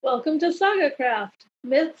Welcome to SagaCraft.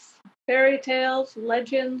 Myths, fairy tales,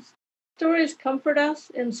 legends, stories comfort us,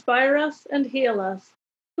 inspire us, and heal us.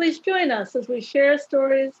 Please join us as we share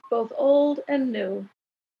stories both old and new.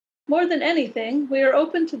 More than anything, we are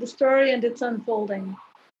open to the story and its unfolding.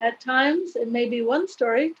 At times, it may be one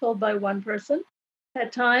story told by one person.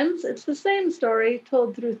 At times, it's the same story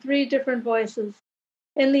told through three different voices.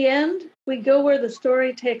 In the end, we go where the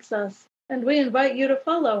story takes us, and we invite you to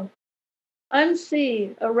follow. I'm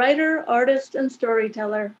C, a writer, artist, and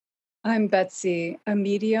storyteller. I'm Betsy, a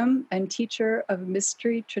medium and teacher of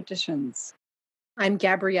mystery traditions. I'm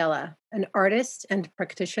Gabriella, an artist and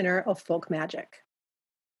practitioner of folk magic.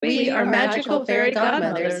 We are magical fairy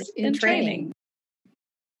godmothers in training.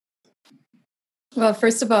 Well,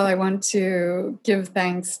 first of all, I want to give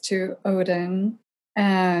thanks to Odin,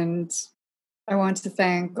 and I want to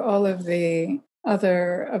thank all of the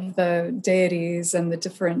other of the deities and the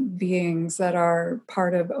different beings that are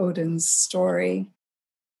part of Odin's story.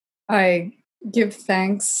 I give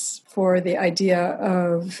thanks for the idea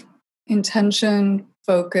of intention,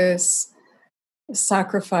 focus,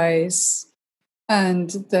 sacrifice, and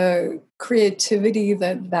the creativity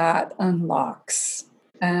that unlocks.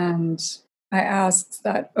 And I ask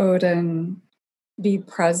that Odin be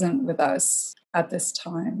present with us at this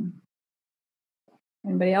time.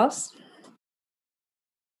 Anybody else?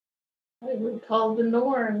 I would call the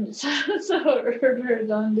Norns, so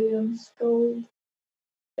Erdandi and Scold.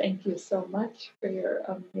 Thank you so much for your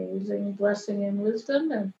amazing blessing and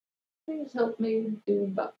wisdom, and please help me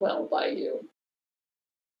do well by you.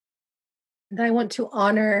 And I want to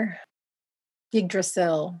honor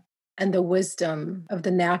Yggdrasil and the wisdom of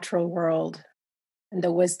the natural world and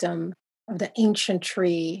the wisdom of the ancient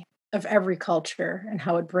tree of every culture and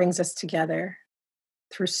how it brings us together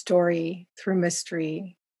through story, through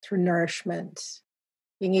mystery, through nourishment,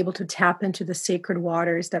 being able to tap into the sacred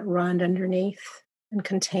waters that run underneath and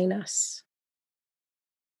contain us.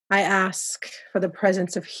 I ask for the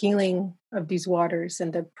presence of healing of these waters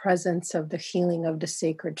and the presence of the healing of the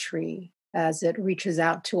sacred tree as it reaches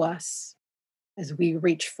out to us. As we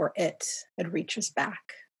reach for it, it reaches back.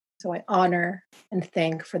 So I honor and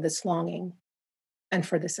thank for this longing and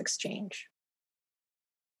for this exchange.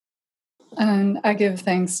 And I give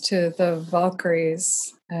thanks to the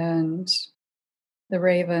Valkyries and the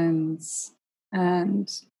ravens and,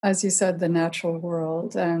 as you said, the natural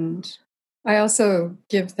world. And I also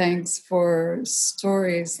give thanks for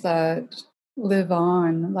stories that live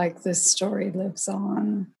on, like this story lives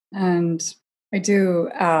on. And I do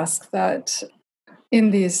ask that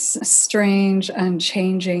in these strange and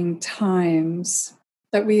changing times,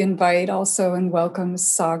 that we invite also and welcome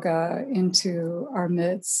Saga into our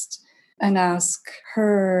midst and ask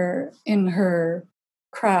her in her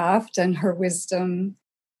craft and her wisdom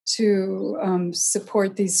to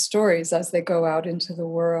support these stories as they go out into the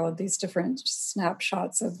world, these different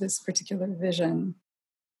snapshots of this particular vision.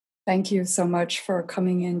 Thank you so much for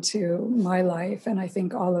coming into my life, and I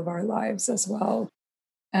think all of our lives as well.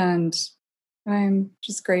 And I'm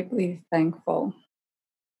just greatly thankful.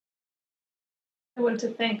 I want to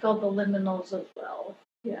thank all the liminals as well.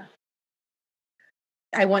 Yeah.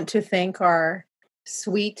 I want to thank our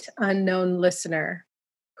sweet unknown listener,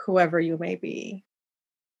 whoever you may be.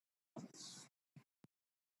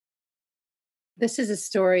 This is a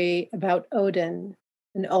story about Odin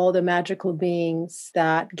and all the magical beings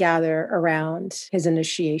that gather around his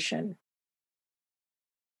initiation.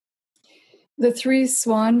 The three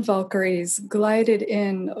swan Valkyries glided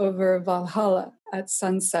in over Valhalla at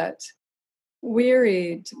sunset,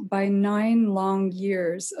 wearied by 9 long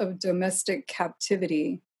years of domestic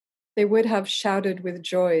captivity. They would have shouted with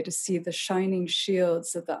joy to see the shining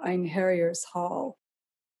shields of the Einherjar's hall.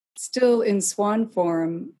 Still in swan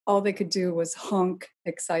form, all they could do was honk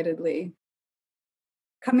excitedly.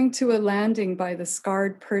 Coming to a landing by the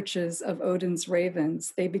scarred perches of Odin's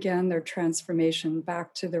ravens, they began their transformation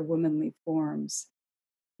back to their womanly forms.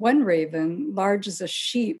 One raven, large as a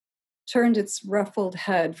sheep, turned its ruffled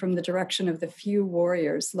head from the direction of the few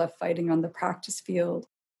warriors left fighting on the practice field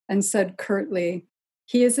and said curtly,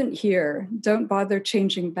 "He isn't here. Don't bother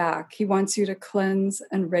changing back. He wants you to cleanse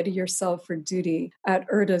and ready yourself for duty at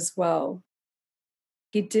Erda's well."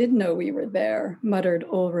 "He did know we were there," muttered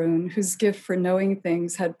Olrun, whose gift for knowing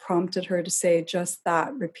things had prompted her to say just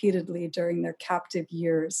that repeatedly during their captive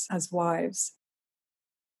years as wives.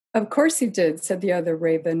 "Of course he did," said the other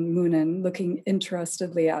raven, Munin, looking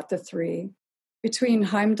interestedly at the three. "Between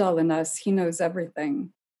Heimdall and us, he knows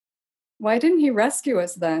everything." "Why didn't he rescue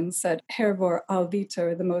us then?" said Hervor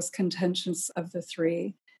Alvitor, the most contentious of the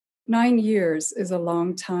three. 9 years is a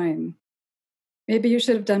long time. Maybe you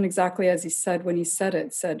should have done exactly as he said when he said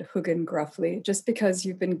it, said Hugin gruffly. Just because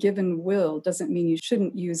you've been given will doesn't mean you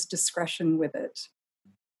shouldn't use discretion with it.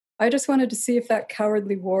 I just wanted to see if that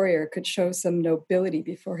cowardly warrior could show some nobility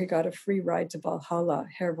before he got a free ride to Valhalla,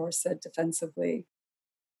 Hervor said defensively.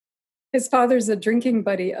 His father's a drinking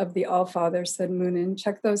buddy of the Allfather, said Munin.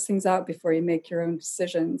 Check those things out before you make your own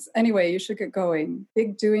decisions. Anyway, you should get going.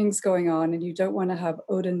 Big doings going on, and you don't want to have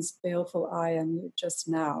Odin's baleful eye on you just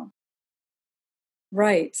now.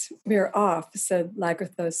 Right, we're off, said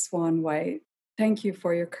Lagertha Swan White. Thank you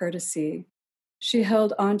for your courtesy. She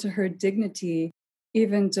held on to her dignity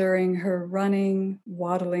even during her running,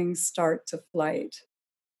 waddling start to flight.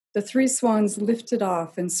 The three swans lifted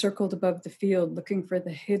off and circled above the field, looking for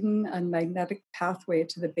the hidden and magnetic pathway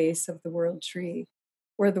to the base of the world tree,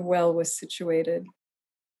 where the well was situated.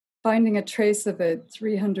 Finding a trace of it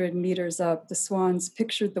 300 meters up, the swans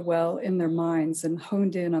pictured the well in their minds and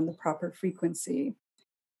honed in on the proper frequency.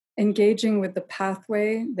 Engaging with the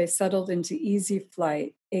pathway, they settled into easy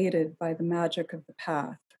flight, aided by the magic of the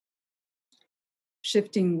path.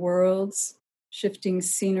 Shifting worlds, shifting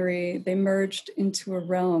scenery, they merged into a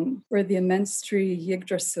realm where the immense tree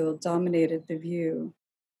Yggdrasil dominated the view.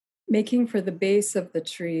 Making for the base of the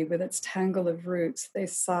tree with its tangle of roots, they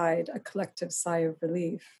sighed a collective sigh of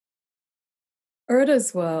relief.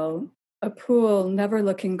 Urda's well, a pool never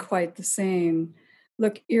looking quite the same,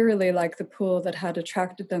 looked eerily like the pool that had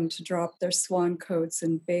attracted them to drop their swan coats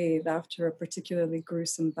and bathe after a particularly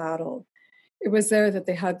gruesome battle. It was there that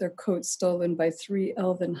they had their coats stolen by 3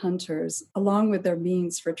 elven hunters, along with their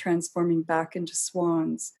means for transforming back into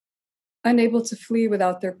swans. Unable to flee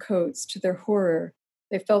without their coats, to their horror,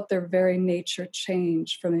 they felt their very nature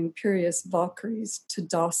change from imperious Valkyries to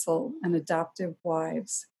docile and adaptive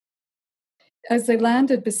wives. As they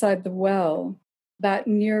landed beside the well, that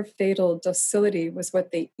near-fatal docility was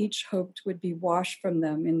what they each hoped would be washed from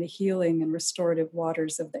them in the healing and restorative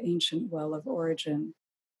waters of the ancient well of origin.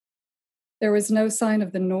 There was no sign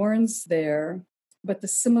of the Norns there, but the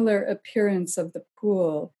similar appearance of the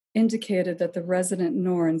pool indicated that the resident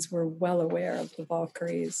Norns were well aware of the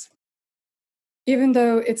Valkyries. Even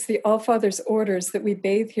though it's the Allfather's orders that we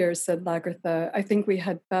bathe here, said Lagertha, I think we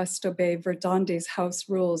had best obey Verdandé's house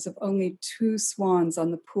rules of only 2 swans on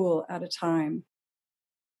the pool at a time.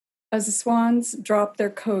 As the swans dropped their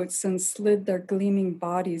coats and slid their gleaming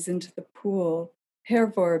bodies into the pool,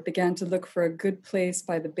 Hervor began to look for a good place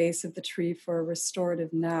by the base of the tree for a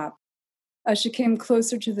restorative nap. As she came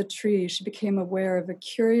closer to the tree, she became aware of a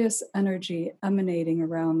curious energy emanating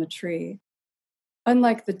around the tree.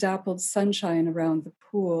 Unlike the dappled sunshine around the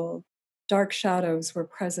pool, dark shadows were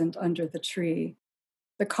present under the tree.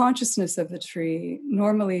 The consciousness of the tree,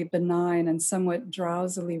 normally benign and somewhat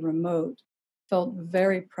drowsily remote, felt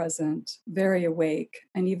very present, very awake,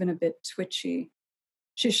 and even a bit twitchy.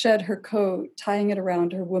 She shed her coat, tying it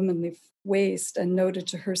around her womanly waist, and noted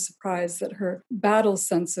to her surprise that her battle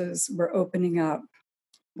senses were opening up.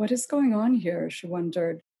 What is going on here, she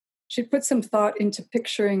wondered. She put some thought into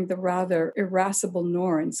picturing the rather irascible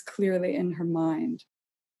Norns clearly in her mind.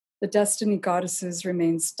 The destiny goddesses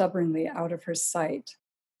remained stubbornly out of her sight.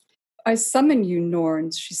 I summon you,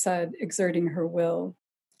 Norns, she said, exerting her will.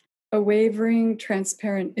 A wavering,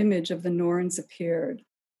 transparent image of the Norns appeared.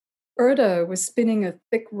 Urda was spinning a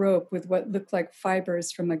thick rope with what looked like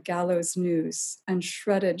fibers from a gallows noose and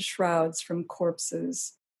shredded shrouds from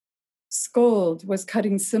corpses. Skold was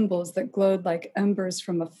cutting symbols that glowed like embers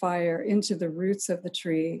from a fire into the roots of the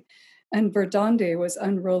tree, and Verdandé was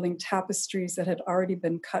unrolling tapestries that had already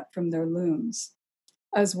been cut from their looms.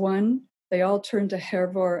 As one, they all turned to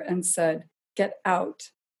Hervor and said, "Get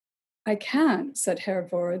out." I can't, said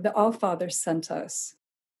Hervor. The Allfather sent us.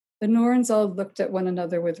 The Norns all looked at one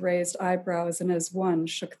another with raised eyebrows and as one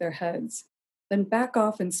shook their heads. Then back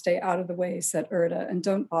off and stay out of the way, said Urda, and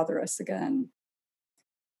don't bother us again.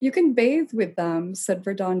 You can bathe with them, said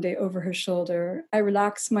Verdandé over her shoulder. I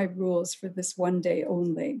relax my rules for this one day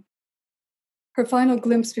only. Her final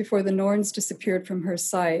glimpse before the Norns disappeared from her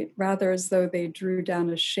sight, rather as though they drew down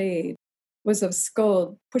a shade, was of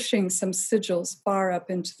Skold pushing some sigils far up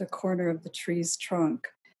into the corner of the tree's trunk.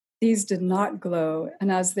 These did not glow,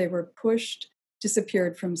 and as they were pushed,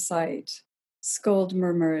 disappeared from sight. Skold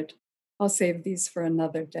murmured, I'll save these for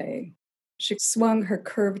another day. She swung her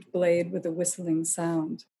curved blade with a whistling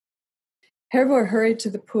sound. Hervor hurried to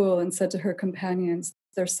the pool and said to her companions,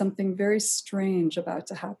 there's something very strange about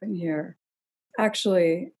to happen here.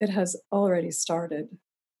 Actually, it has already started.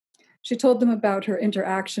 She told them about her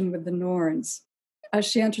interaction with the Norns. As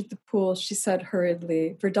she entered the pool, she said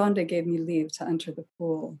hurriedly, Verdandé gave me leave to enter the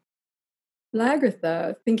pool.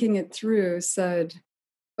 Lagertha, thinking it through, said,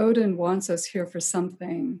 Odin wants us here for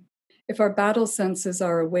something. If our battle senses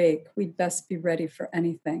are awake, we'd best be ready for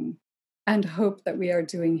anything. And hope that we are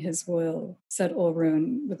doing his will, said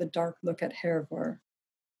Olrun with a dark look at Hervor.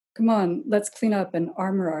 Come on, let's clean up and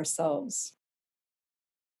armor ourselves.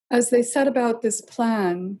 As they set about this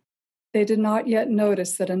plan, they did not yet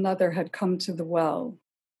notice that another had come to the well.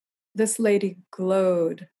 This lady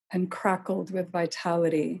glowed and crackled with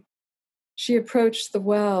vitality. She approached the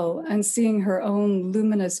well and, seeing her own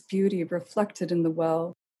luminous beauty reflected in the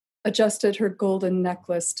well, adjusted her golden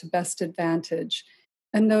necklace to best advantage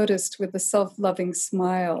and noticed with a self-loving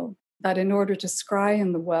smile that in order to scry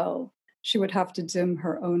in the well, she would have to dim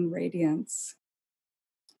her own radiance.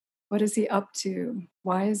 What is he up to?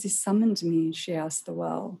 Why has he summoned me? She asked the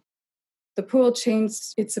well. The pool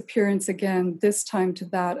changed its appearance again, this time to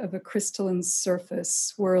that of a crystalline surface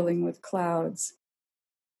swirling with clouds.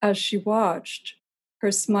 As she watched,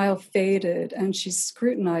 her smile faded and she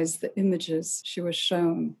scrutinized the images she was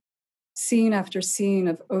shown, scene after scene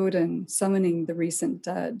of Odin summoning the recent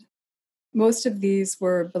dead. Most of these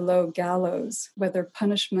were below gallows, whether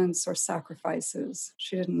punishments or sacrifices,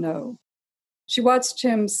 she didn't know. She watched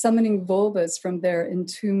him summoning Volvas from their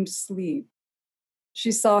entombed sleep.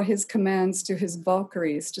 She saw his commands to his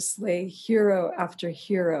Valkyries to slay hero after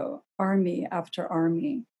hero, army after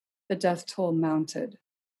army. The death toll mounted.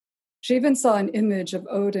 She even saw an image of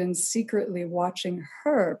Odin secretly watching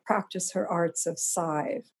her practice her arts of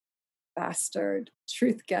scythe. Bastard,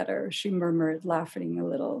 truth-getter, she murmured, laughing a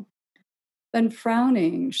little. Then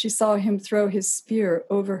frowning, she saw him throw his spear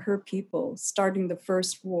over her people, starting the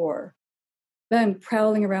first war. Then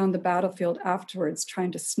prowling around the battlefield afterwards,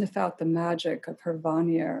 trying to sniff out the magic of her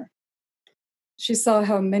Vanir. She saw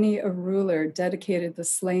how many a ruler dedicated the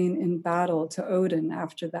slain in battle to Odin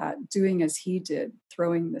after that, doing as he did,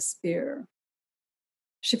 throwing the spear.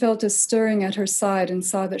 She felt a stirring at her side and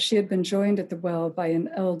saw that she had been joined at the well by an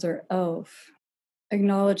elder elf.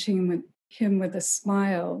 Acknowledging him with a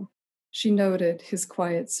smile, she noted his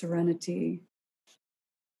quiet serenity.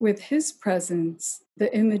 With his presence,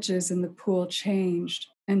 the images in the pool changed,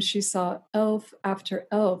 and she saw elf after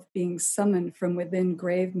elf being summoned from within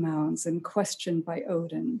grave mounds and questioned by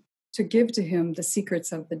Odin to give to him the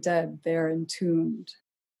secrets of the dead there entombed.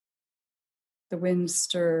 The wind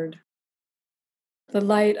stirred. The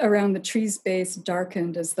light around the tree's base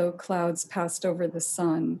darkened as though clouds passed over the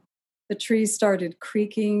sun. The tree started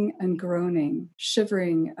creaking and groaning,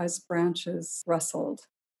 shivering as branches rustled.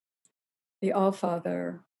 The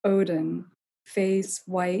Allfather, Odin, face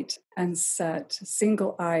white and set,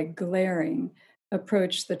 single eye glaring,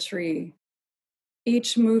 approached the tree.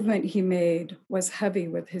 Each movement he made was heavy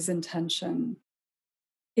with his intention.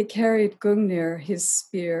 He carried Gungnir, his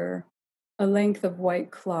spear, a length of white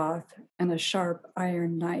cloth, and a sharp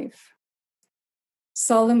iron knife.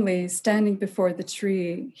 Solemnly standing before the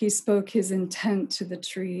tree, he spoke his intent to the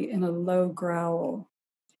tree in a low growl.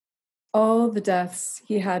 All the deaths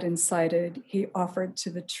he had incited, he offered to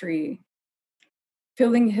the tree.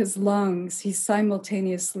 Filling his lungs, he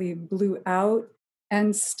simultaneously blew out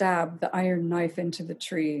and stabbed the iron knife into the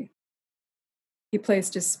tree. He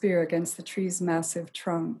placed his spear against the tree's massive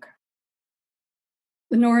trunk.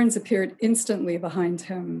 The Norns appeared instantly behind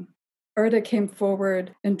him. Erda came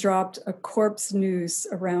forward and dropped a corpse noose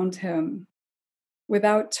around him.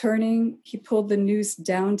 Without turning, he pulled the noose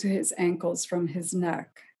down to his ankles from his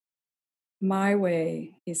neck. My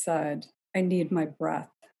way, he said, I need my breath.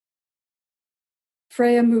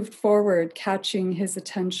 Freya moved forward, catching his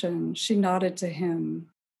attention. She nodded to him.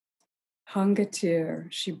 Hangatyr,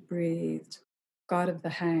 she breathed, god of the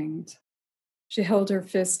hanged. She held her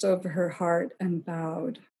fist over her heart and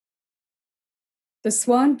bowed. The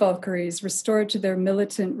Swan Valkyries, restored to their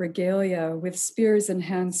militant regalia, with spears in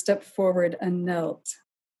hand, stepped forward and knelt.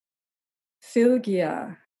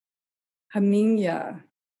 Fylgja, Hamingja,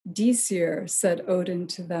 Disir, said Odin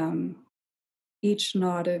to them. Each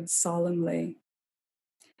nodded solemnly.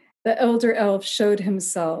 The elder elf showed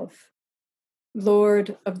himself.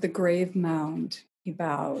 Lord of the grave mound, he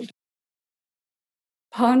bowed.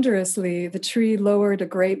 Ponderously, the tree lowered a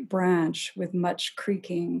great branch with much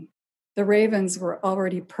creaking. The ravens were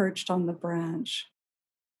already perched on the branch.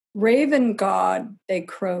 Raven God, they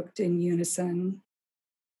croaked in unison.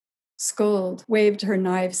 Skuld waved her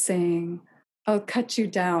knife, saying, I'll cut you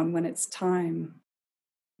down when it's time.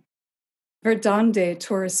 Verdande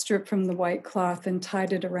tore a strip from the white cloth and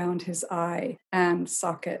tied it around his eye and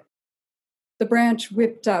socket. The branch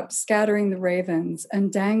whipped up, scattering the ravens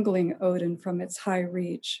and dangling Odin from its high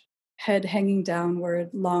reach, head hanging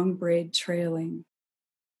downward, long braid trailing.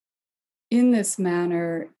 In this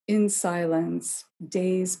manner, in silence,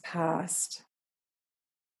 days passed.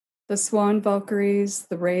 The swan Valkyries,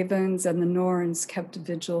 the ravens, and the Norns kept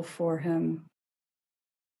vigil for him.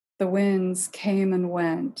 The winds came and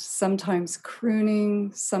went, sometimes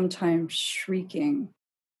crooning, sometimes shrieking.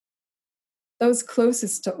 Those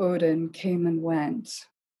closest to Odin came and went.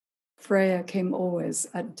 Freya came always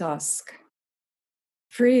at dusk.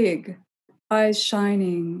 Frigg, eyes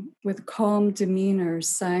shining, with calm demeanor,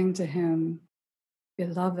 sang to him,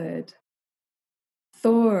 "Beloved."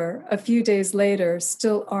 Thor, a few days later,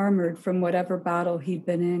 still armored from whatever battle he'd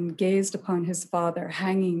been in, gazed upon his father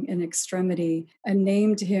hanging in extremity and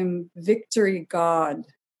named him Victory God.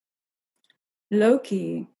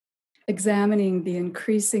 Loki, examining the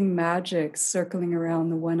increasing magic circling around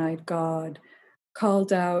the one-eyed god,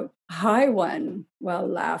 called out, "High One," while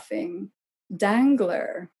laughing,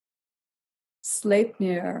 "Dangler."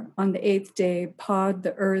 Sleipnir, on the 8th day, pawed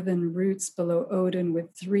the earthen roots below Odin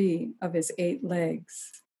with 3 of his 8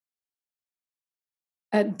 legs.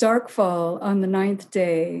 At Darkfall, on the 9th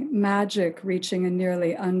day, magic reaching a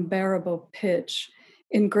nearly unbearable pitch,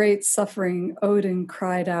 in great suffering, Odin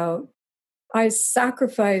cried out, "I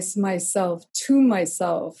sacrifice myself to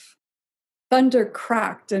myself." Thunder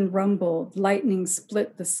cracked and rumbled, lightning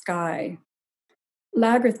split the sky.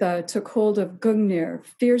 Lagertha took hold of Gungnir,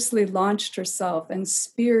 fiercely launched herself, and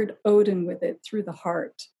speared Odin with it through the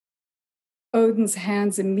heart. Odin's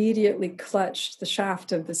hands immediately clutched the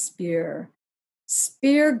shaft of the spear.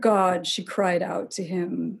 "Spear God," she cried out to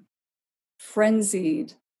him.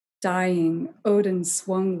 Frenzied, dying, Odin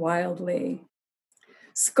swung wildly.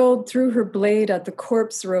 Skuld threw her blade at the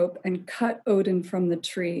corpse rope and cut Odin from the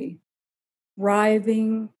tree.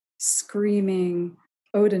 Writhing, screaming,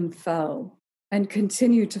 Odin fell and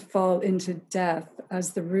continued to fall into death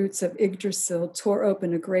as the roots of Yggdrasil tore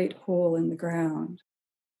open a great hole in the ground.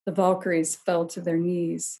 The Valkyries fell to their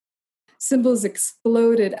knees. Symbols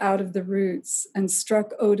exploded out of the roots and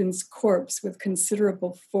struck Odin's corpse with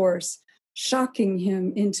considerable force, shocking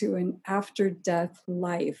him into an after-death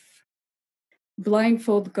life.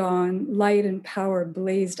 Blindfold gone, light and power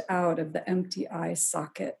blazed out of the empty eye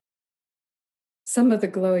socket. Some of the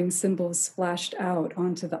glowing symbols splashed out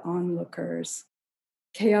onto the onlookers.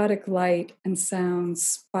 Chaotic light and sound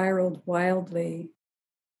spiraled wildly.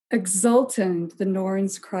 Exultant, the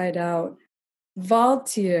Norns cried out,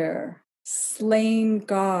 "Valtyr, slain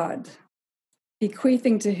God,"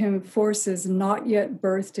 bequeathing to him forces not yet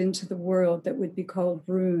birthed into the world that would be called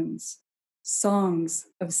runes,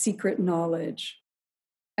 songs of secret knowledge,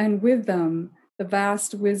 and with them, the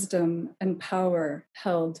vast wisdom and power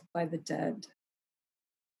held by the dead.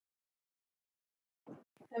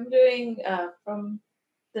 I'm doing from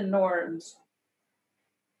the Norns.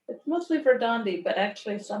 It's mostly for Dondi, but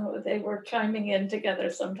actually they were chiming in together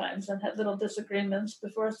sometimes and had little disagreements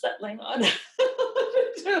before settling on to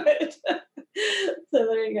it. So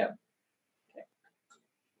there you go. Okay.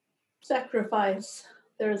 Sacrifice.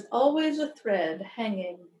 There is always a thread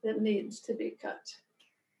hanging that needs to be cut.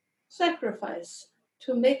 Sacrifice.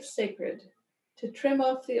 To make sacred. To trim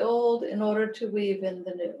off the old in order to weave in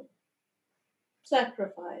the new.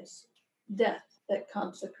 Sacrifice, death that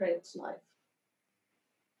consecrates life.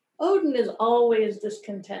 Odin is always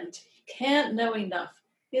discontent. He can't know enough.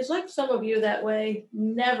 He's like some of you that way,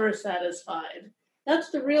 never satisfied. That's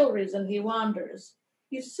the real reason he wanders.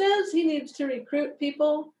 He says he needs to recruit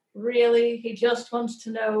people. Really, he just wants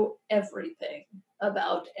to know everything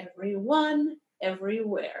about everyone,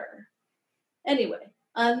 everywhere. Anyway,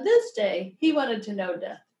 on this day, he wanted to know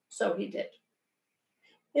death, so he did.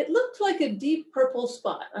 It looked like a deep purple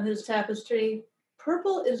spot on his tapestry.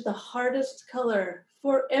 Purple is the hardest color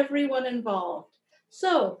for everyone involved.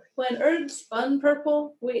 So when Erd spun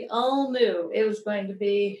purple, we all knew it was going to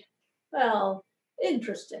be, well,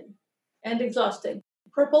 interesting and exhausting.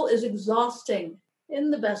 Purple is exhausting in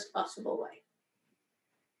the best possible way.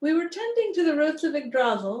 We were tending to the roots of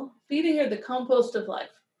Yggdrasil, feeding her the compost of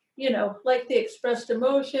life. You know, like the expressed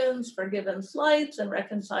emotions, forgiven slights, and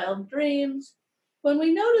reconciled dreams. When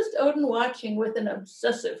we noticed Odin watching with an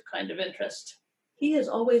obsessive kind of interest. He is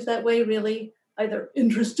always that way, really, either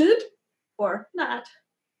interested or not.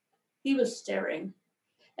 He was staring.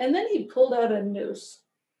 And then he pulled out a noose.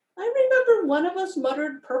 I remember one of us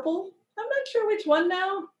muttered purple. I'm not sure which one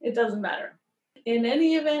now. It doesn't matter. In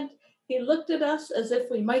any event, he looked at us as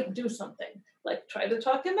if we might do something, like try to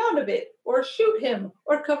talk him out of it, or shoot him,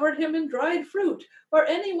 or cover him in dried fruit, or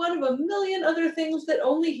any one of a million other things that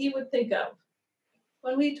only he would think of.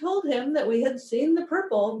 When we told him that we had seen the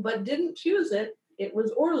purple but didn't choose it, it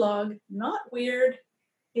was Orlog, not weird.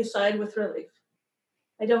 He sighed with relief.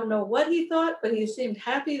 I don't know what he thought, but he seemed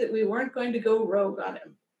happy that we weren't going to go rogue on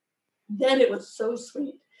him. Then it was so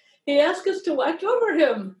sweet. He asked us to watch over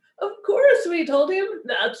him. Of course, we told him.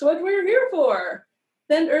 That's what we're here for.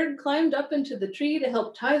 Then Erd climbed up into the tree to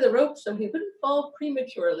help tie the rope so he wouldn't fall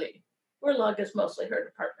prematurely. Orlog is mostly her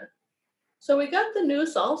department. So we got the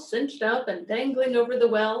noose all cinched up and dangling over the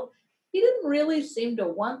well. He didn't really seem to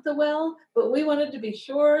want the well, but we wanted to be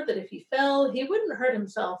sure that if he fell, he wouldn't hurt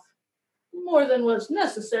himself. More than was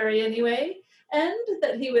necessary anyway, and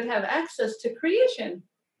that he would have access to creation,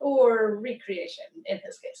 or recreation in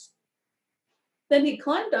his case. Then he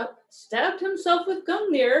climbed up, stabbed himself with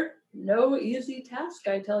Gungnir, no easy task,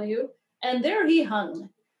 I tell you, and there he hung,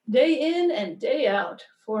 day in and day out,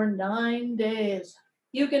 for 9 days.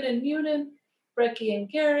 Hugin and Munin, Brecky and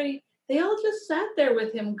Gary, they all just sat there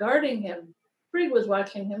with him, guarding him. Frigg was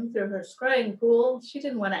watching him through her scrying pool. She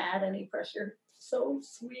didn't want to add any pressure. So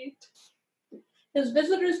sweet. His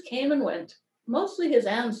visitors came and went, mostly his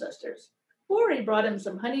ancestors. Bori brought him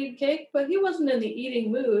some honeyed cake, but he wasn't in the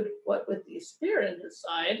eating mood, what with the spear in his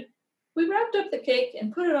side. We wrapped up the cake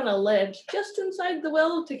and put it on a ledge just inside the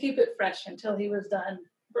well to keep it fresh until he was done.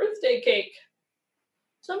 Birthday cake.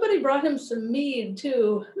 Somebody brought him some mead,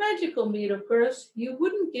 too. Magical mead, of course. You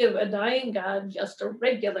wouldn't give a dying god just a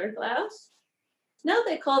regular glass. Now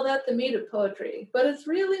they call that the mead of poetry, but it's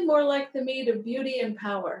really more like the mead of beauty and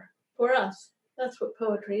power. For us, that's what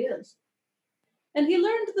poetry is. And he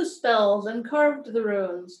learned the spells and carved the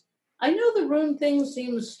runes. I know the rune thing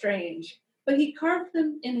seems strange, but he carved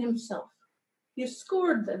them in himself. He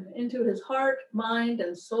scored them into his heart, mind,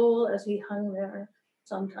 and soul as he hung there,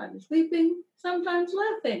 sometimes weeping, sometimes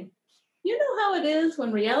laughing. You know how it is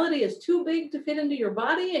when reality is too big to fit into your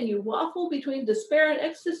body and you waffle between despair and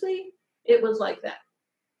ecstasy? It was like that.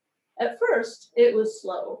 At first, it was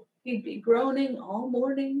slow. He'd be groaning all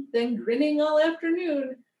morning, then grinning all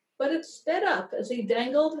afternoon, but it sped up as he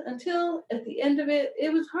dangled until, at the end of it,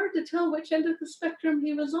 it was hard to tell which end of the spectrum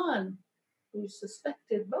he was on. We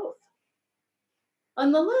suspected both.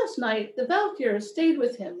 On the last night, the Valkyr stayed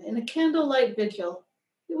with him in a candlelight vigil.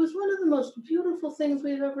 It was one of the most beautiful things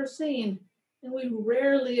we've ever seen, and we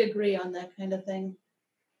rarely agree on that kind of thing.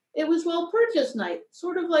 It was Walpurgis night,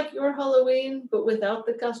 sort of like your Halloween, but without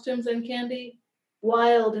the costumes and candy.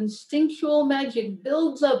 Wild, instinctual magic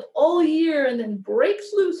builds up all year and then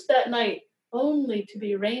breaks loose that night, only to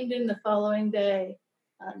be reined in the following day.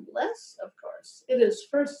 Unless, of course, it is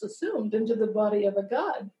first assumed into the body of a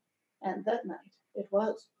god. And that night it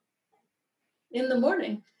was. In the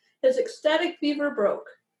morning, his ecstatic fever broke.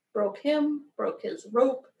 Broke him, broke his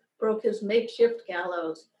rope, broke his makeshift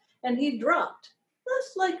gallows, and he dropped,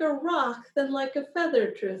 less like a rock than like a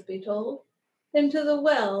feather, truth be told, into the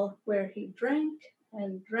well where he drank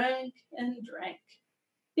and drank and drank.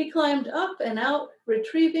 He climbed up and out,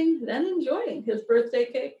 retrieving, then enjoying his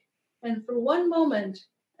birthday cake, and for one moment,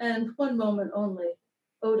 and one moment only,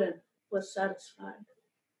 Odin was satisfied.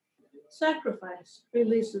 Sacrifice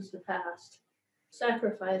releases the past.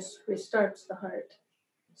 Sacrifice restarts the heart.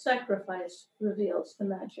 Sacrifice reveals the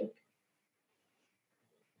magic.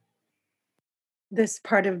 This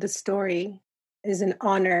part of the story is in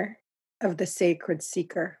honor of the sacred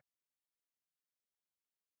seeker.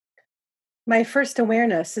 My first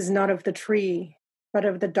awareness is not of the tree, but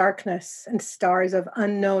of the darkness and stars of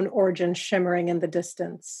unknown origin shimmering in the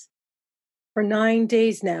distance. For 9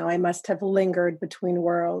 days now, I must have lingered between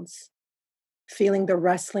worlds, feeling the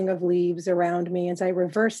rustling of leaves around me as I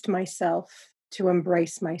reversed myself to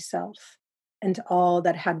embrace myself and all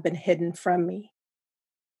that had been hidden from me.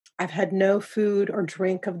 I've had no food or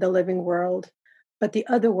drink of the living world, but the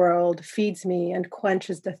other world feeds me and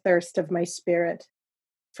quenches the thirst of my spirit.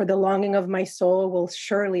 For the longing of my soul will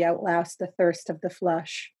surely outlast the thirst of the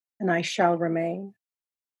flesh, and I shall remain.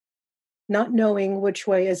 Not knowing which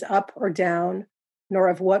way is up or down, nor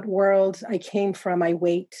of what world I came from, I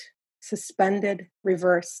wait, suspended,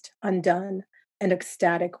 reversed, undone, and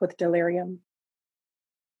ecstatic with delirium.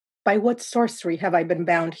 By what sorcery have I been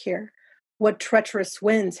bound here? What treacherous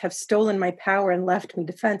winds have stolen my power and left me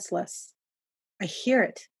defenseless? I hear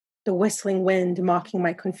it, the whistling wind mocking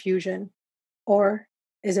my confusion. Or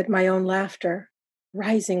is it my own laughter,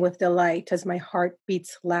 rising with delight as my heart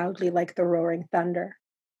beats loudly like the roaring thunder?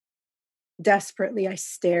 Desperately, I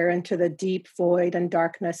stare into the deep void and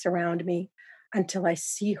darkness around me until I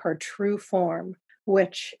see her true form,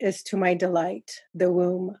 which is to my delight, the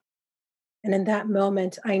womb. And in that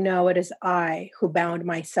moment, I know it is I who bound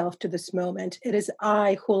myself to this moment. It is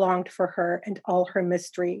I who longed for her and all her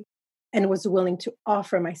mystery and was willing to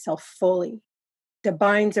offer myself fully. The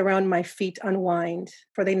binds around my feet unwind,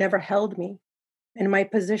 for they never held me. And my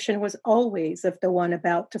position was always of the one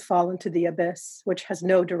about to fall into the abyss, which has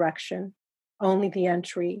no direction, only the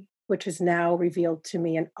entry, which is now revealed to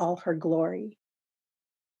me in all her glory.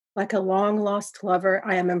 Like a long-lost lover,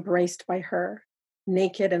 I am embraced by her.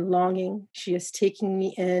 Naked and longing, she is taking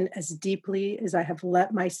me in as deeply as I have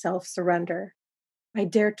let myself surrender. I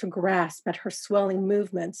dare to grasp at her swelling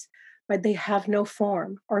movements, but they have no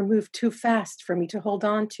form or move too fast for me to hold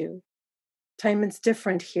on to. Time is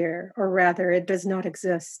different here, or rather, it does not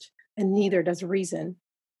exist, and neither does reason.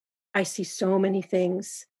 I see so many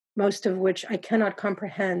things, most of which I cannot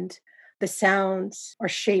comprehend. The sounds are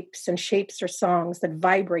shapes, and shapes are songs that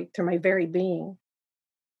vibrate through my very being.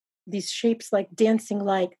 These shapes, like dancing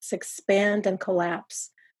lights, expand and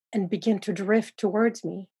collapse and begin to drift towards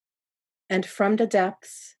me. And from the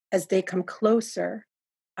depths, as they come closer,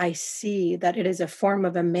 I see that it is a form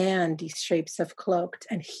of a man these shapes have cloaked,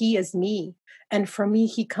 and he is me. And for me,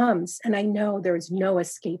 he comes, and I know there is no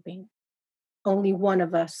escaping. Only one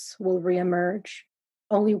of us will reemerge.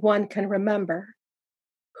 Only one can remember.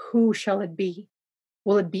 Who shall it be?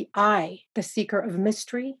 Will it be I, the seeker of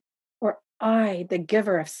mystery, or I, the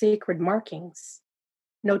giver of sacred markings?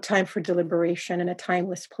 No time for deliberation in a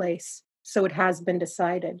timeless place, so it has been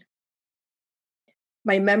decided.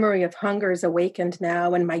 My memory of hunger is awakened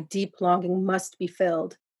now, and my deep longing must be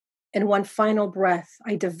filled. In one final breath,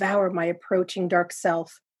 I devour my approaching dark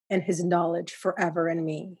self and his knowledge forever in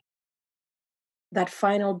me. That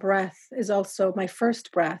final breath is also my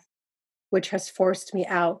first breath, which has forced me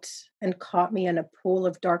out and caught me in a pool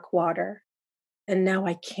of dark water. And now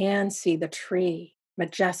I can see the tree,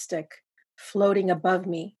 majestic, floating above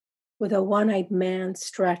me, with a one-eyed man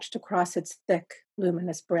stretched across its thick,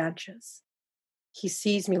 luminous branches. He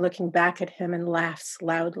sees me looking back at him and laughs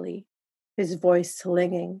loudly, his voice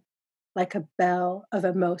slinging like a bell of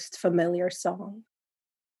a most familiar song.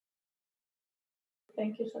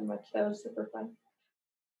 Thank you so much. That was super fun.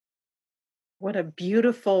 What a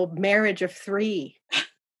beautiful marriage of three.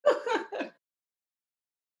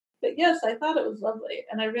 But yes, I thought it was lovely.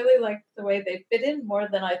 And I really liked the way they fit in more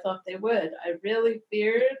than I thought they would. I really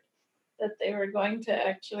feared that they were going to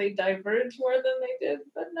actually diverge more than they did,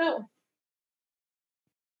 but no.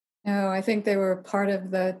 No, I think they were part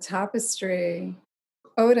of the tapestry,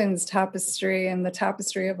 Odin's tapestry, and the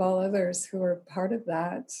tapestry of all others who were part of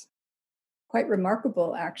that. Quite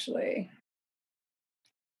remarkable, actually.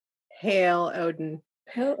 Hail, Odin.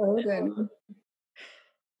 Hail Odin.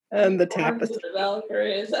 And the Swan to tapestry. the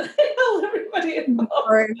Valkyries. And hail everybody involved.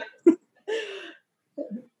 Sorry.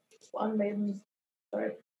 Swan maidens.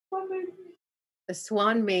 Sorry. Swan maidens. The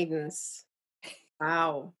Swan Maidens.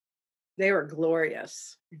 Wow. They were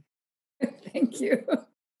glorious. Thank you.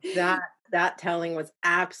 That telling was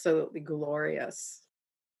absolutely glorious.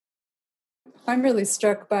 I'm really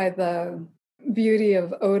struck by the beauty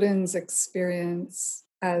of Odin's experience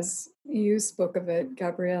as you spoke of it,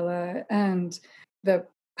 Gabriella, and the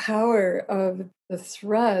power of the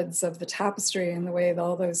threads of the tapestry and the way that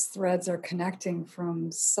all those threads are connecting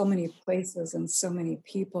from so many places and so many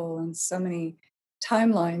people and so many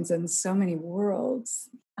timelines and so many worlds.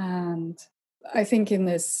 And I think in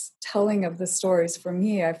this telling of the stories, for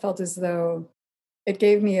me, I felt as though it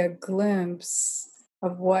gave me a glimpse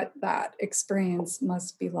of what that experience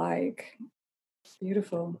must be like.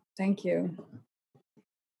 Beautiful. Thank you.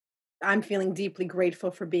 I'm feeling deeply grateful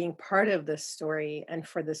for being part of this story and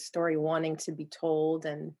for this story wanting to be told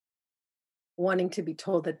and wanting to be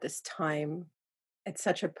told at this time. It's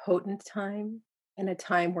such a potent time and a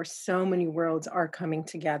time where so many worlds are coming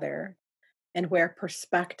together and where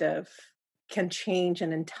perspective can change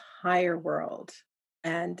an entire world,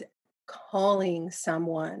 and calling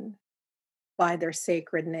someone by their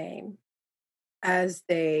sacred name as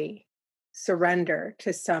they surrender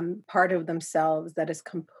to some part of themselves that is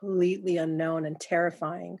completely unknown and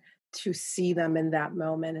terrifying. To see them in that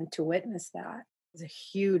moment and to witness that is a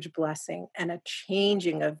huge blessing and a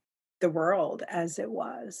changing of the world as it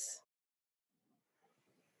was.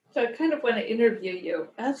 So I kind of want to interview you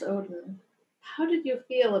as Odin. How did you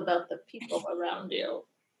feel about the people around you?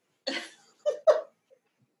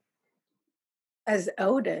 As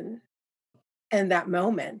Odin, in that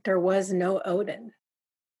moment, there was no Odin.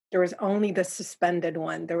 There was only the suspended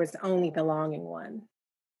one. There was only the longing one.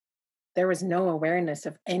 There was no awareness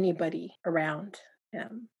of anybody around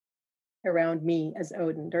him, around me as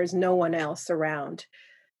Odin. There's no one else around.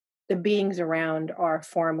 The beings around are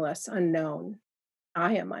formless, unknown.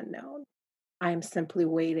 I am unknown. I am simply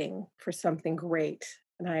waiting for something great,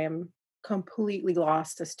 and I am completely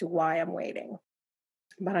lost as to why I'm waiting.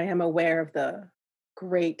 But I am aware of the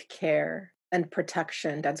great care and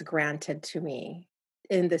protection that's granted to me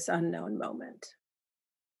in this unknown moment.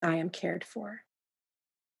 I am cared for.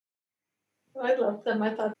 I loved them.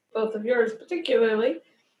 I thought both of yours particularly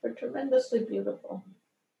were tremendously beautiful.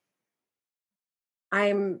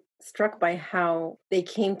 I'm struck by how they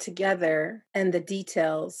came together and the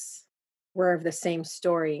details were of the same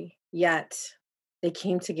story, yet they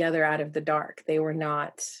came together out of the dark. They were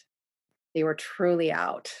not, they were truly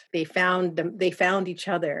out. They found each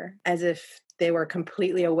other as if they were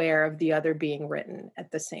completely aware of the other being written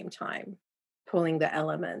at the same time, pulling the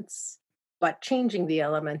elements, but changing the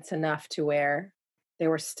elements enough to where they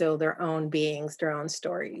were still their own beings, their own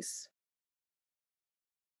stories.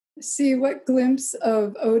 See, what glimpse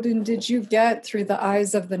of Odin did you get through the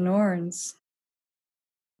eyes of the Norns?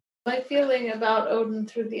 My feeling about Odin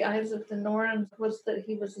through the eyes of the Norns was that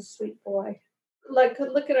he was a sweet boy. Like,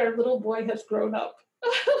 look at our little boy has grown up.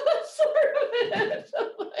 Sort of it.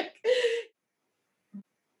 Like,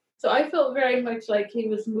 so I felt very much like he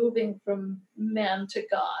was moving from man to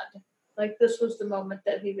God. Like this was the moment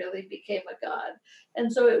that he really became a god.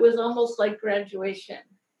 And so it was almost like graduation,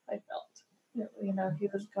 I felt. You know, he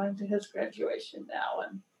was going to his graduation now,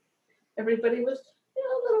 and everybody was, you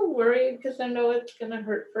know, a little worried because I know it's going to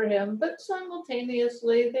hurt for him, but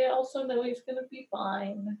simultaneously they also know he's going to be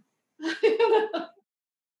fine.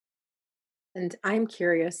 And I'm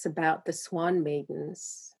curious about the Swan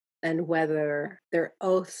Maidens and whether their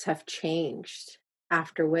oaths have changed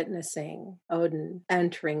after witnessing Odin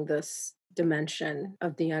entering this dimension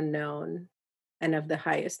of the unknown and of the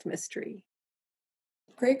highest mystery.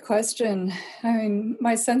 Great question. I mean,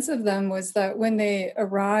 my sense of them was that when they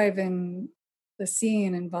arrive in the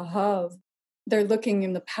scene in Valhalla, they're looking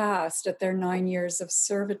in the past at their 9 years of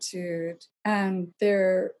servitude, and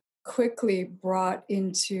they're quickly brought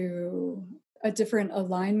into a different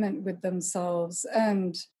alignment with themselves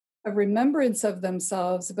and a remembrance of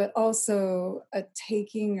themselves, but also a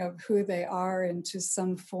taking of who they are into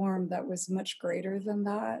some form that was much greater than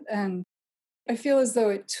that. And I feel as though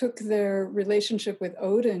it took their relationship with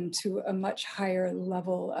Odin to a much higher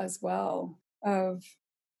level as well of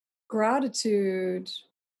gratitude,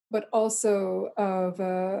 but also of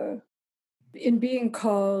in being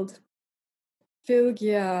called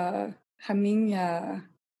Fylgja, Hamingja,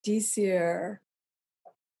 Disir.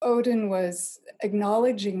 Odin was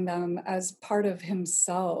acknowledging them as part of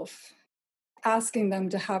himself, asking them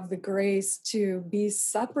to have the grace to be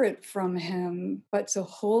separate from him, but to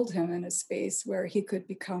hold him in a space where he could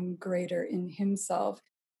become greater in himself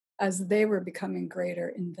as they were becoming greater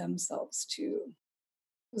in themselves too.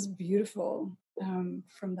 It was beautiful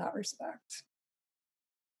from that respect.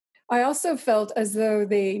 I also felt as though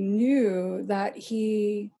they all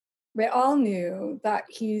knew that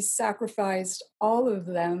he sacrificed all of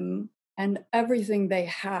them and everything they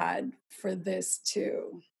had for this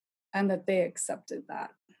too, and that they accepted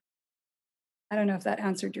that. I don't know if that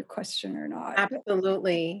answered your question or not.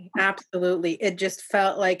 Absolutely. Absolutely. It just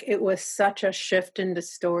felt like it was such a shift in the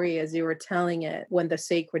story as you were telling it when the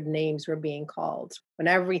sacred names were being called, when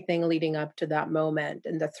everything leading up to that moment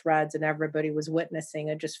and the threads and everybody was witnessing,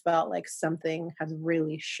 it just felt like something has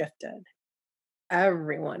really shifted.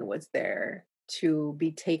 Everyone was there to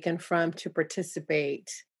be taken from, to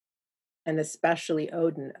participate, and especially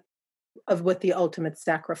Odin, with the ultimate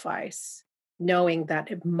sacrifice, knowing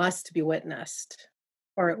that it must be witnessed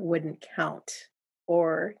or it wouldn't count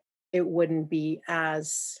or it wouldn't be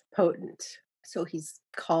as potent. So he's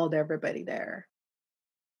called everybody there.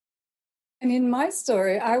 And in my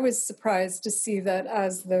story, I was surprised to see that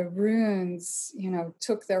as the runes,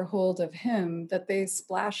 took their hold of him, that they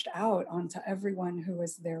splashed out onto everyone who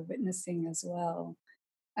was there witnessing as well.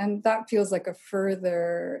 And that feels like a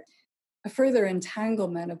further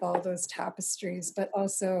entanglement of all those tapestries, but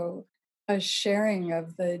also a sharing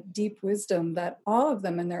of the deep wisdom that all of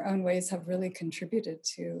them in their own ways have really contributed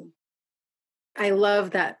to. I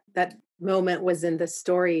love that moment was in the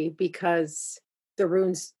story because the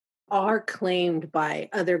runes are claimed by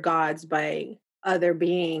other gods, by other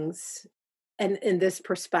beings. And in this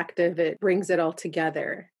perspective, it brings it all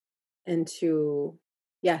together into,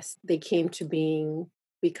 yes, they came to being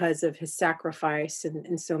because of his sacrifice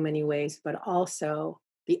in so many ways, but also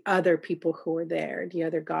the other people who were there, the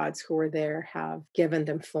other gods who were there have given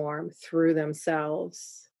them form through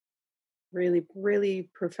themselves. Really, really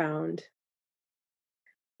profound.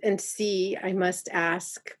 And C, I must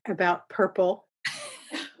ask about purple.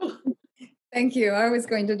 Thank you. I was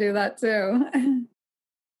going to do that too.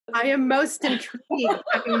 I am most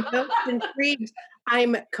intrigued.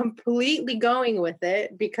 I'm completely going with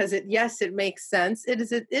it because it makes sense. It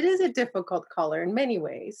is a difficult color in many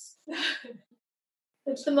ways.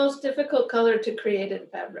 It's the most difficult color to create in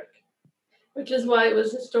fabric, which is why it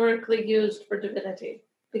was historically used for divinity,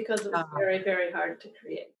 because it was very, very hard to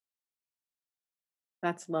create.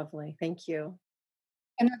 That's lovely. Thank you.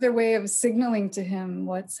 Another way of signaling to him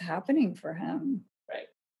what's happening for him.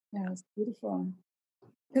 Yeah, it's beautiful.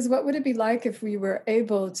 Because what would it be like if we were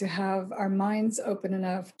able to have our minds open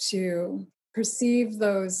enough to perceive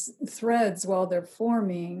those threads while they're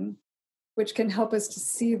forming, which can help us to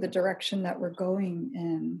see the direction that we're going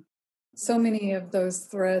in? So many of those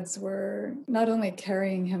threads were not only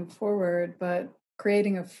carrying him forward, but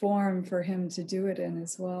creating a form for him to do it in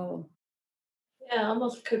as well. Yeah,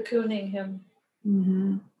 almost cocooning him.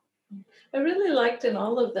 Mm-hmm. I really liked in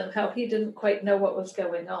all of them how he didn't quite know what was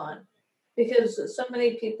going on. Because so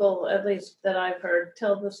many people, at least that I've heard,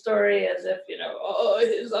 tell the story as if, oh,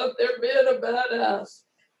 he's out there being a badass.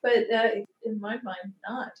 But in my mind,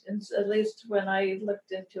 not. And at least when I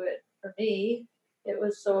looked into it for me, it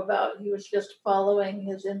was so about he was just following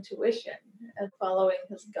his intuition and following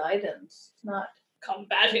his guidance, not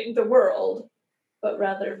combating the world, but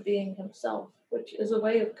rather being himself, which is a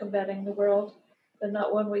way of combating the world, but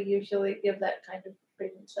not one we usually give that kind of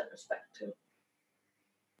credence and respect to.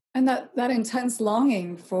 And that intense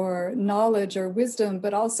longing for knowledge or wisdom,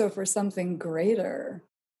 but also for something greater.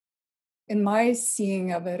 In my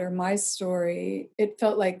seeing of it or my story, it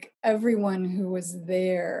felt like everyone who was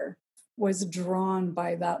there was drawn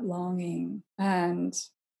by that longing and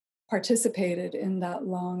participated in that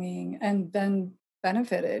longing and then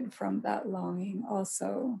benefited from that longing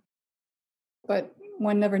also. But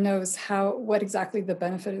one never knows what exactly the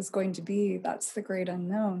benefit is going to be. That's the great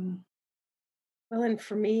unknown. Well, and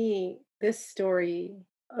for me, this story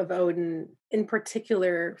of Odin in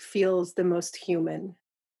particular feels the most human,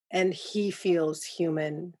 and he feels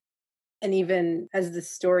human. And even as the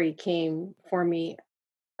story came for me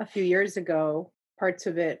a few years ago, parts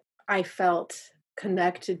of it I felt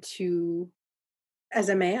connected to as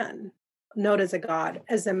a man, not as a god,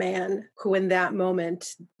 as a man who in that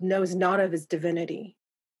moment knows not of his divinity,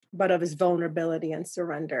 but of his vulnerability and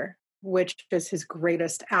surrender, which is his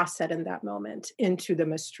greatest asset in that moment into the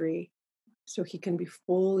mystery. So he can be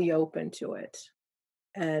fully open to it.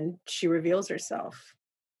 And she reveals herself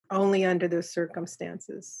only under those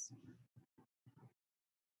circumstances.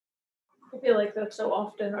 I feel like that's so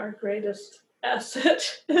often our greatest asset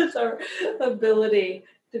is our ability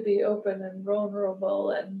to be open and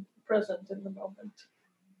vulnerable and present in the moment.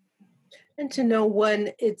 And to know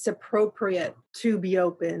when it's appropriate to be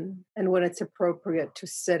open and when it's appropriate to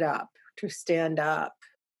sit up, to stand up,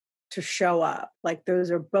 to show up. Like those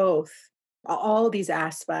are both, all these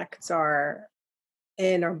aspects are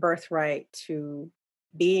in our birthright to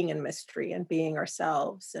being in mystery and being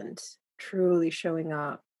ourselves and truly showing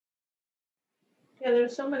up. Yeah,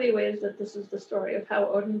 there's so many ways that this is the story of how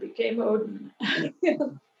Odin became Odin.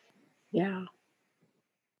 Yeah.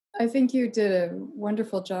 I think you did a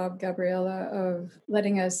wonderful job, Gabriella, of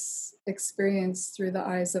letting us experience through the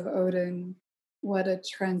eyes of Odin what a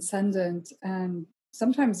transcendent and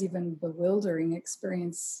sometimes even bewildering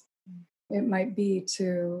experience it might be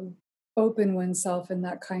to open oneself in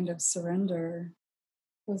that kind of surrender.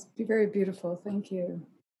 It was very beautiful. Thank you.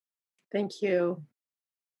 Thank you.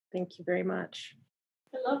 Thank you very much.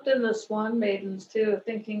 I loved in the Swan Maidens too,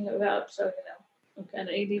 thinking about, I'm kind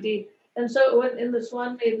of ADD. And so in the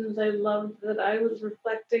Swan Maidens, I loved that I was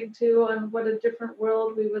reflecting too on what a different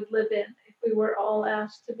world we would live in if we were all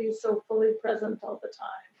asked to be so fully present all the time,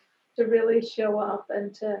 to really show up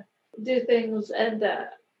and to do things. And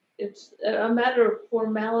it's a matter of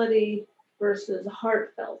formality versus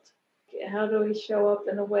heartfelt. How do we show up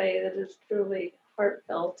in a way that is truly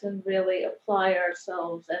heartfelt and really apply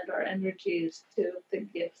ourselves and our energies to the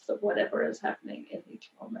gifts of whatever is happening in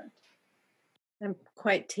each moment? I'm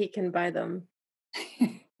quite taken by them.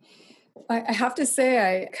 I have to say,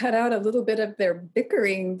 I cut out a little bit of their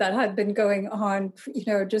bickering that had been going on,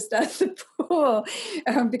 just at the pool,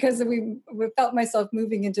 because we felt myself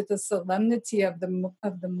moving into the solemnity of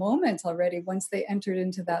the moment already once they entered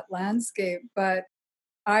into that landscape. But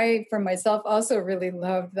I, for myself, also really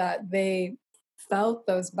loved that they felt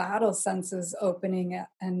those battle senses opening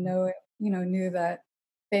and knew that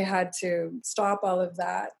they had to stop all of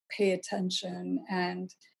that, pay attention,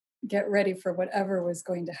 and get ready for whatever was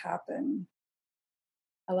going to happen.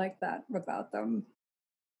 I like that about them.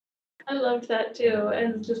 I loved that too.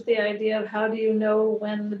 And just the idea of how do you know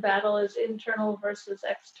when the battle is internal versus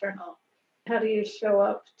external? How do you show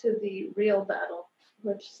up to the real battle,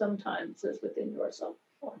 which sometimes is within yourself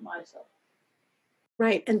or myself?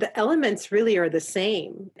 Right. And the elements really are the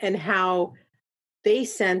same, and how they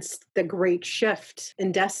sensed the great shift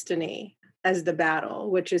in destiny as the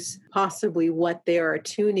battle, which is possibly what they are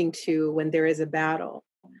attuning to when there is a battle.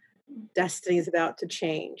 Destiny is about to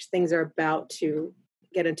change. Things are about to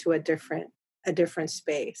get into a different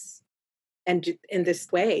space. And in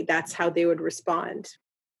this way, that's how they would respond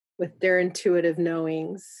with their intuitive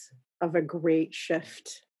knowings of a great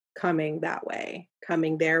shift coming that way,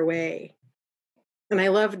 coming their way. And I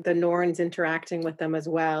loved the Norns interacting with them as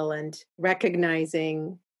well and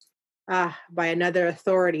recognizing, by another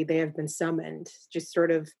authority, they have been summoned. Just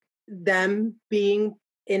sort of them being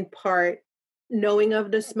in part knowing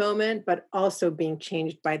of this moment, but also being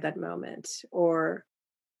changed by that moment. Or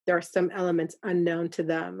there are some elements unknown to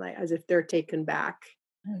them, like as if they're taken back,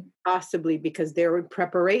 possibly because they're in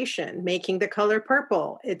preparation, making the color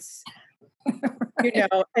purple. It's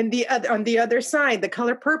and on the other side, the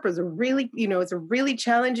color purple is a really, it's a really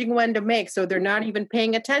challenging one to make. So they're not even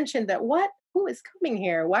paying attention that who is coming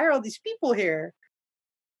here? Why are all these people here?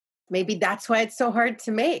 Maybe that's why it's so hard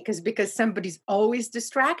to make, is because somebody's always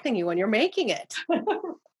distracting you when you're making it.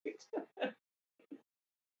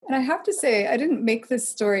 And I have to say, I didn't make this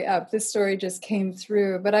story up. This story just came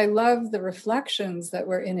through, but I love the reflections that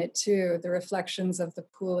were in it too, the reflections of the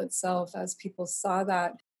pool itself as people saw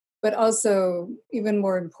that, but also, even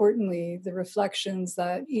more importantly, the reflections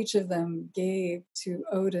that each of them gave to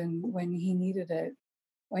Odin when he needed it,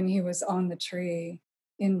 when he was on the tree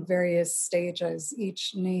in various stages,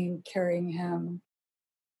 each name carrying him,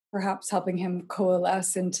 perhaps helping him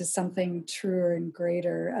coalesce into something truer and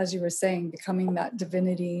greater, as you were saying, becoming that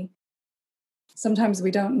divinity. Sometimes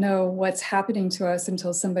we don't know what's happening to us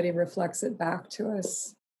until somebody reflects it back to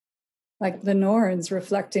us. Like the Norns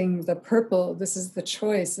reflecting the purple, this is the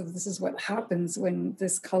choice of this is what happens when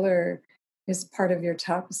this color is part of your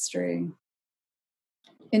tapestry.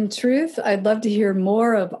 In truth, I'd love to hear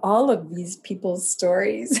more of all of these people's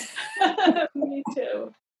stories. Me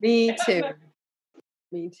too. Me too.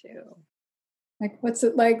 Me too. Like, what's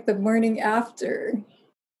it like the morning after?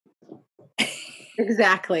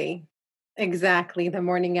 Exactly. The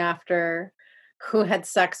morning after. Who had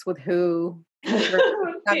sex with who?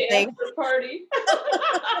 The after party.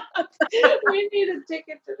 We need a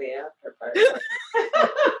ticket to the after party.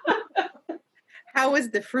 How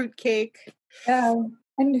was the fruitcake? Yeah.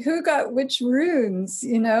 And who got which runes,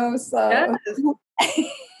 so. Yes.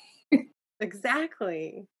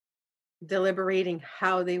 Exactly. Deliberating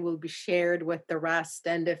how they will be shared with the rest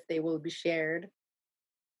and if they will be shared.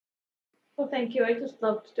 Well, thank you. I just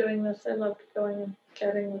loved doing this. I loved going and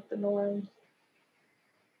chatting with the Norns.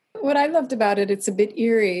 What I loved about it, it's a bit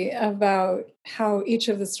eerie about how each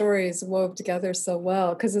of the stories wove together so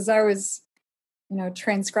well. Because as I was,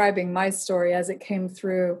 transcribing my story as it came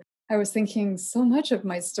through, I was thinking so much of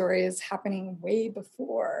my story is happening way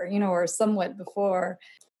before, or somewhat before.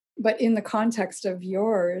 But in the context of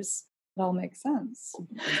yours, it all makes sense.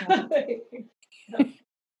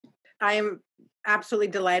 I am absolutely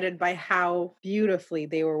delighted by how beautifully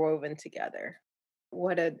they were woven together.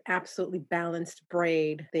 What an absolutely balanced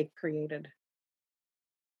braid they created.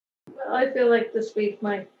 Well, I feel like this week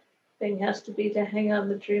my thing has to be to hang on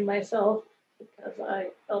the tree myself, because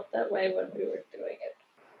I felt that way when we were doing it.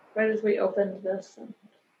 Right as we opened this and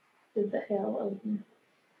did the Hail Odin.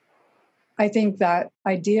 I think that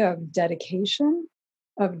idea of dedication,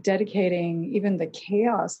 of dedicating even the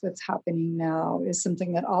chaos that's happening now, is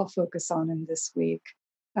something that I'll focus on in this week.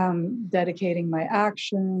 Dedicating my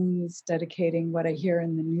actions, dedicating what I hear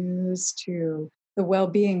in the news to the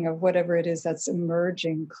well-being of whatever it is that's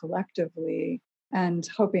emerging collectively, and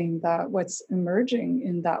hoping that what's emerging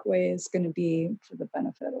in that way is going to be for the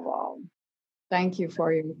benefit of all. Thank you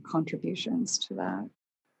for your contributions to that.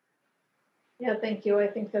 Yeah, thank you. I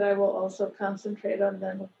think that I will also concentrate on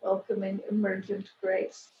them welcoming emergent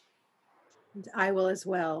grace. And I will as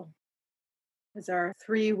well. As our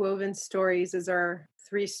three woven stories, as our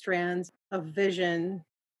three strands of vision,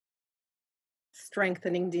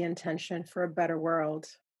 strengthening the intention for a better world,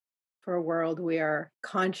 for a world we are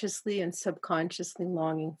consciously and subconsciously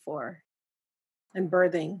longing for and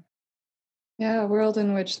birthing. Yeah, a world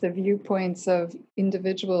in which the viewpoints of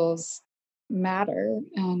individuals matter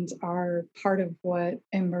and are part of what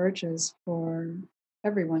emerges for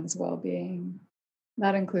everyone's well-being.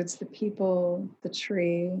 That includes the people, the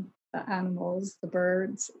tree, the animals, the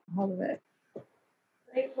birds, all of it.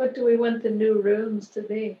 Right? What do we want the new runes to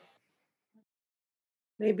be?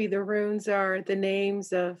 Maybe the runes are the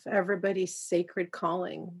names of everybody's sacred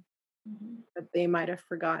calling that they might have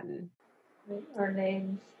forgotten. Our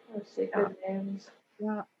names, our sacred names.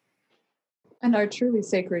 Yeah. And our truly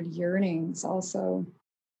sacred yearnings also.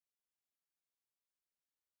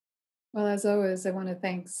 Well, as always, I want to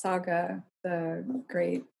thank Saga, the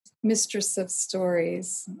great mistress of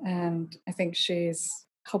stories. And I think she's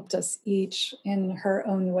helped us each in her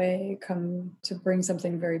own way come to bring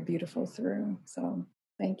something very beautiful through. So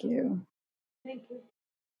thank you. Thank you.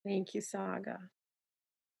 Thank you, Saga.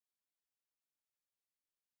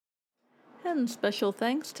 And special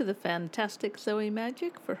thanks to the fantastic Zoe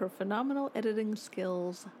Magic for her phenomenal editing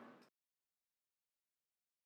skills.